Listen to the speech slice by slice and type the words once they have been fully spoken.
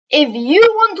If you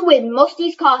want to win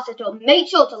Musty's car setup, make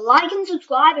sure to like and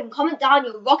subscribe and comment down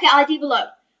your Rocket ID below.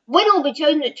 Winner will be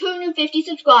chosen at 250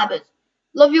 subscribers.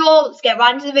 Love you all, let's get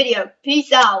right into the video.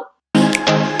 Peace out.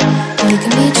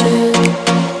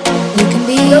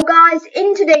 So guys,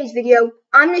 in today's video,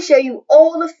 I'm going to show you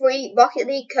all the free Rocket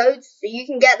League codes so you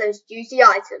can get those juicy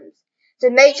items. So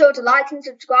make sure to like and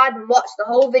subscribe and watch the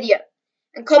whole video.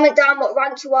 And comment down what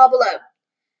rank you are below.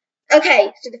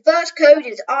 Okay, so the first code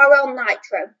is RL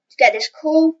Nitro to get this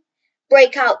cool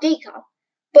breakout decal.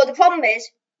 But the problem is,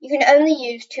 you can only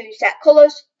use two set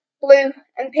colours, blue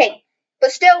and pink.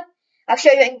 But still, I'll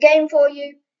show you in game for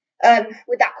you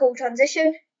with that cool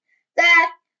transition. There,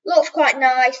 looks quite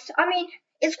nice. I mean,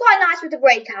 it's quite nice with the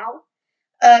breakout.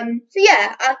 So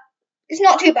yeah, it's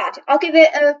not too bad. I'll give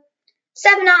it a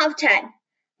 7 out of 10.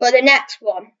 But the next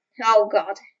one, oh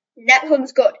god, the next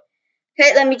one's good.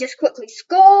 Okay, let me just quickly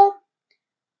score.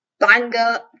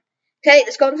 Banger. Okay,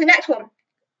 let's go on to the next one.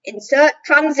 Insert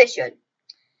transition.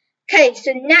 Okay,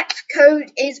 so next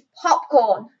code is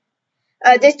popcorn.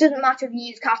 This doesn't matter if you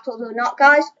use capitals or not,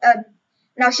 guys. And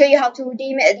I'll show you how to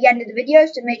redeem it at the end of the video,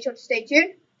 so make sure to stay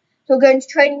tuned. So we'll go into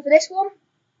training for this one.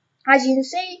 As you can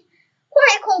see,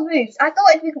 quite a cool boost. I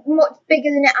thought it'd be much bigger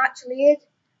than it actually is,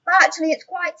 but actually it's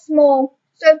quite small,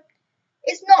 so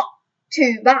it's not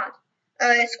too bad.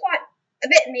 It's quite a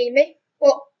bit memey,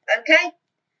 but okay.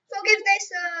 So I'll give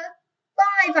this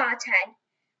a 5 out of 10,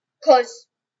 because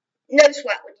No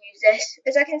Sweat would use this,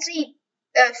 as I can see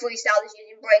Freestyle is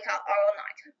using Breakout RL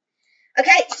Nitro.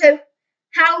 Okay, so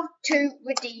how to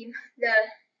redeem the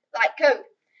code.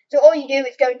 So all you do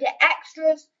is go into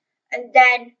extras, and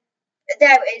then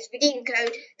there it is, redeem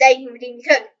code, there you can redeem the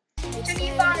code. So if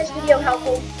you found this video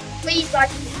helpful, please like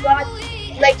and subscribe.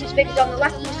 The latest videos on the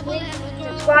left of the screen.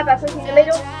 Subscribe by clicking the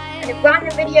middle, and a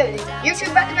random video that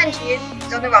YouTube recommends to you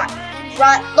is on the right.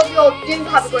 Right, love you all, do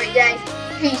have a great day.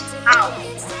 Peace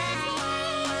out.